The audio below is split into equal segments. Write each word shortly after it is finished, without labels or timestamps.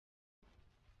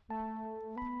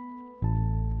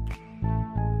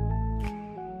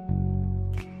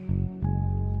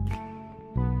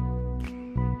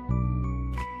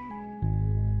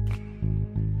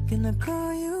I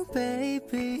call you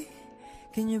baby?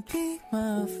 Can you be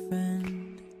my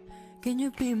friend? Can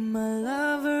you be my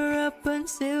lover up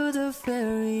until the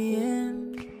very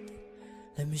end?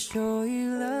 Let me show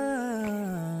you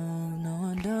love,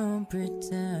 no I don't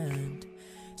pretend.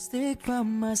 Stick by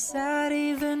my side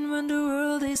even when the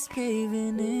world is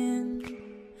caving in.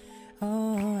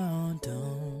 Oh,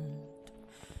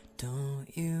 don't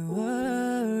you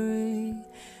worry,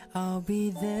 I'll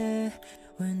be there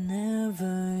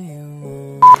whenever you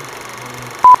want.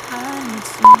 I need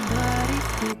somebody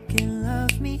who can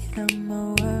love me and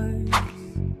my words.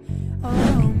 Oh,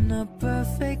 I'm not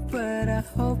perfect, but I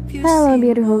hope you Hello see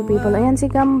beautiful my people. Ayan si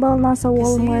Campbell, nasa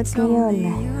Walmart it's ngayon. only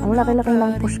you, Ang laki-laki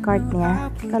ng pushcart niya.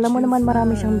 Kala mo naman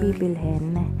marami siyang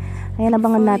bibilhin. Ayan,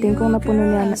 abangan natin kung napuno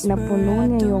niya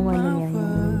yung ano niya, yung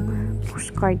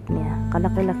pushcart niya.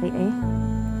 Kalaki-laki eh.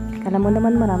 Kala mo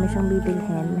naman marami siyang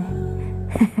bibilhin.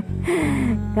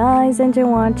 Guys, enjoy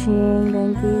watching.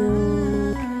 Thank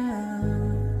you.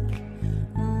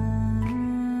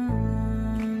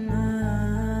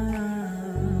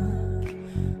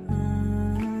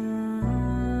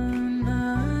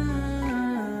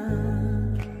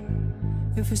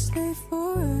 If we stay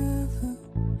forever,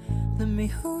 let me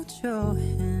hold your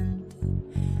hand.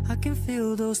 I can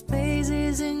feel those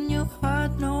places in your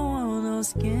heart no one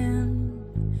else can.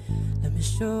 Let me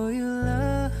show you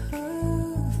love,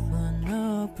 but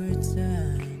not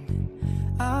pretend.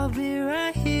 I'll be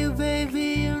right here,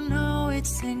 baby, you know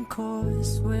it's in core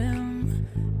swim.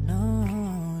 No,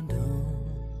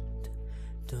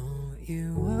 don't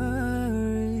you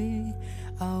worry,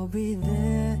 I'll be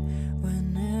there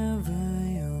whenever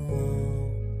you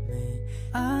want me.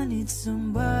 I need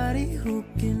somebody who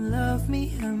can love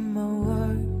me and my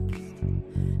words.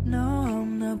 No,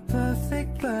 I'm not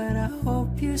perfect, but I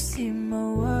hope you see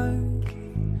my worth.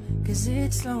 Cause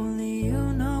it's only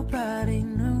you, nobody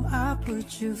knew I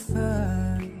put you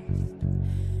first.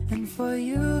 And for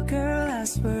you, girl, I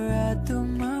swear I'd do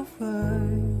my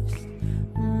worst.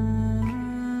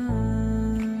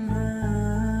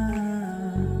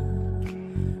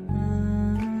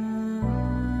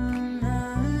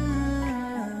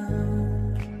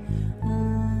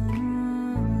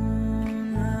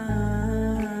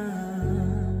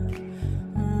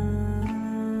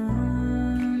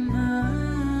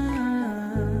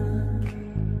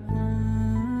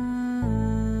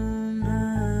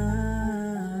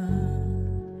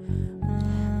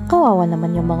 Kawawa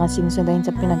naman yung mga singsadayin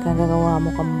sa pinagkagawa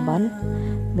mo, Kambal.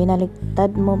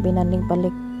 Binaliktad mo,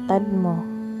 baliktad mo.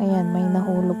 Ayan, may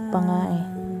nahulog pa nga eh.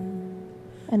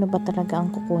 Ano ba talaga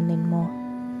ang kukunin mo?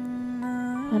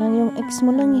 Parang yung ex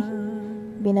mo lang eh.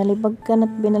 Binalibag ka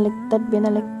na't binaliktad.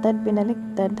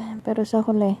 Pero sa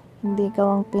huli, hindi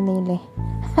ikaw ang pinili.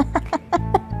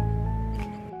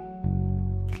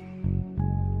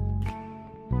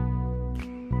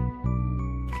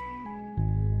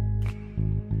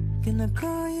 Can I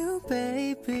call you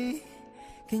baby?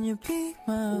 Can you be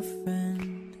my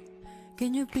friend?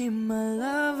 Can you be my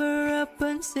lover up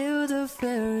until the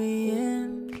very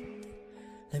end?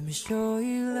 Let me show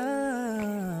you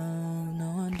love,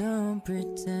 no I don't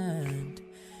pretend.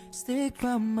 Stick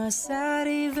by my side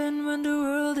even when the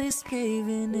world is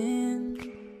caving in.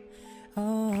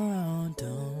 Oh,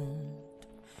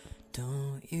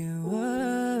 don't you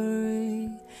worry,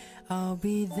 I'll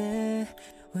be there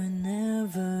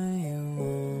whenever you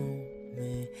want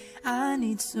me. I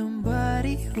need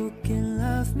somebody who can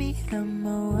love me and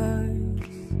my words.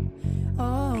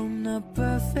 Oh, I'm not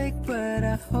perfect, but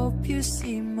I hope you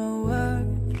see my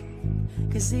worth.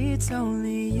 Cause it's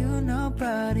only you,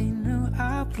 nobody knew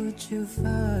I put you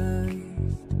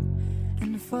first.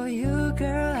 And for you,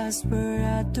 girl, I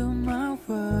swear I'd do my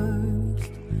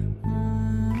worst.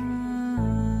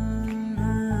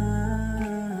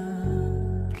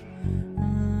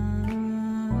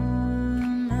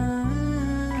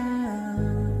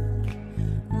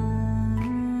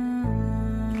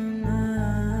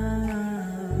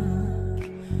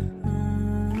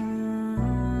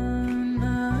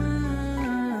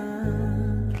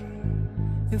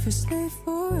 If we stay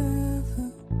forever,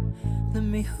 let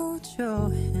me hold your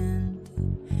hand.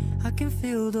 I can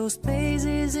feel those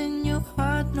places in your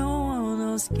heart no one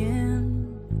else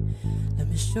can.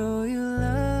 Let me show you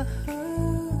love,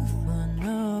 but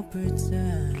not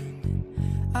pretend.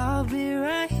 I'll be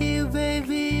right here,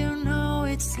 baby, you know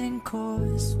it's in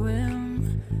core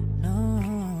swim. No,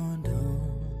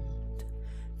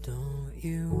 don't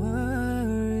you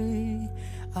worry,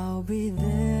 I'll be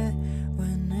there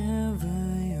whenever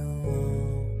you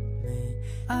want me.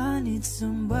 I need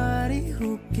somebody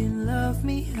who can love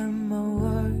me and my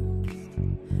worth.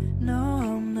 No,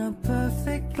 I'm not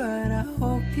perfect, but I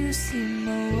hope you see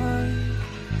my worth.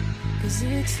 'Cause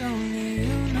it's only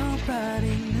you,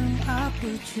 nobody knew I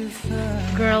put you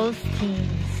first. Girls team.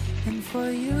 And for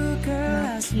you, girl,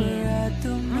 I swear I'd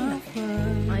do my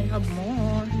worst. I have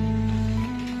more.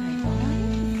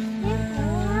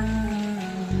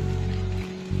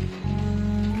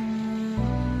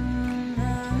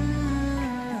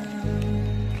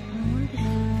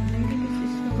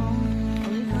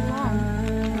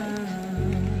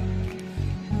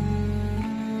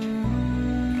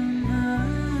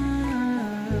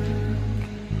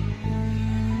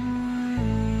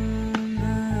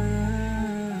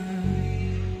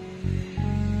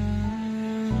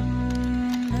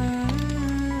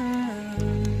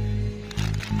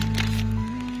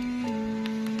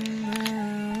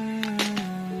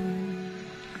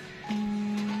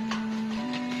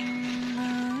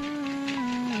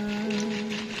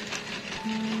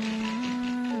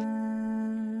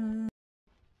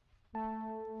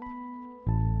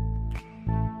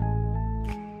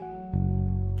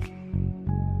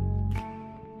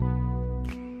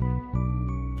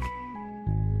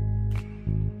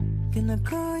 Can I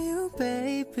call you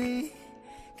baby?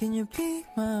 Can you be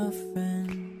my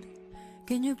friend?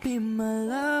 Can you be my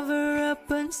lover up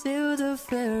until the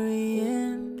very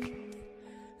end?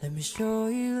 Let me show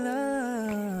you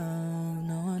love,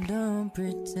 no, don't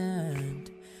pretend.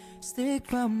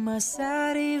 Stick by my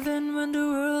side even when the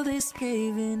world is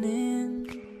caving in.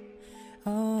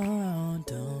 Oh,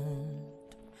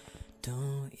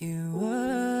 don't you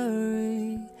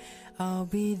worry, I'll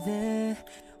be there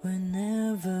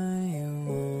whenever you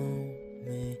want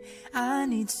me. I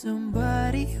need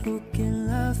somebody who can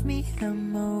love me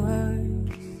and my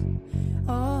words.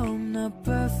 Oh, I'm not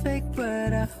perfect,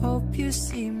 but I hope you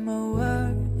see my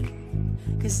worth.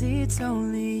 'Cause it's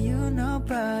only you,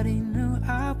 nobody knew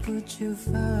I put you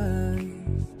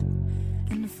first.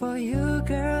 And for you,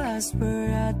 girl, I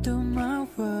swear I'd do my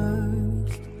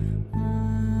worst.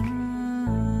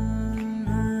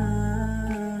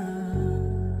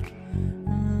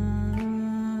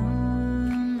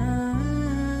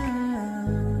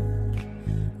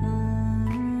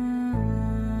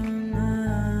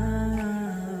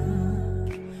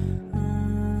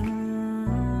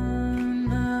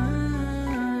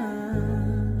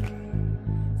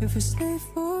 If we stay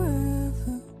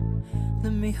forever,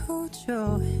 let me hold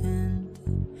your hand.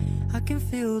 I can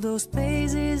feel those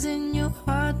places in your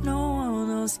heart no one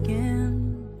else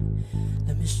can.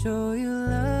 Let me show you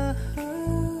love,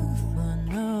 but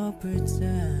no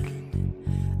pretend.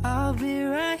 I'll be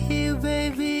right here,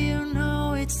 baby, you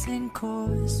know it's sink or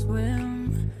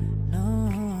swim.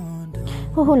 No, don't.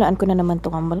 Huhulaan ko na naman to,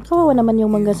 Kambal. Kawawa naman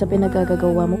yung mangga sa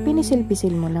pinagagagawa mo.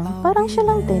 Pinisil-pisil mo lang. Parang siya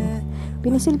lang din.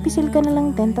 Pinisil-pisil ka na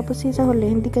lang din, tapos sa huli,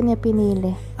 hindi ka niya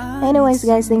pinili. Anyways,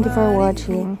 guys, thank you for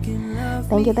watching.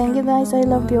 Thank you, guys. I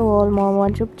love you all. Mama,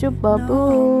 chup chup,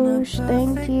 babush.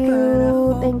 Thank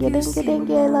you. I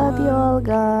love you all,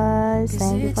 guys.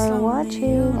 Thank you for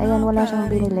watching. Ayan, wala siyang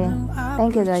binili.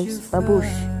 Thank you, guys. Babush.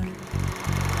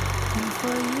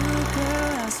 For you,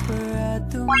 girl, I swear I'd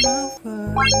do my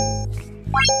worst.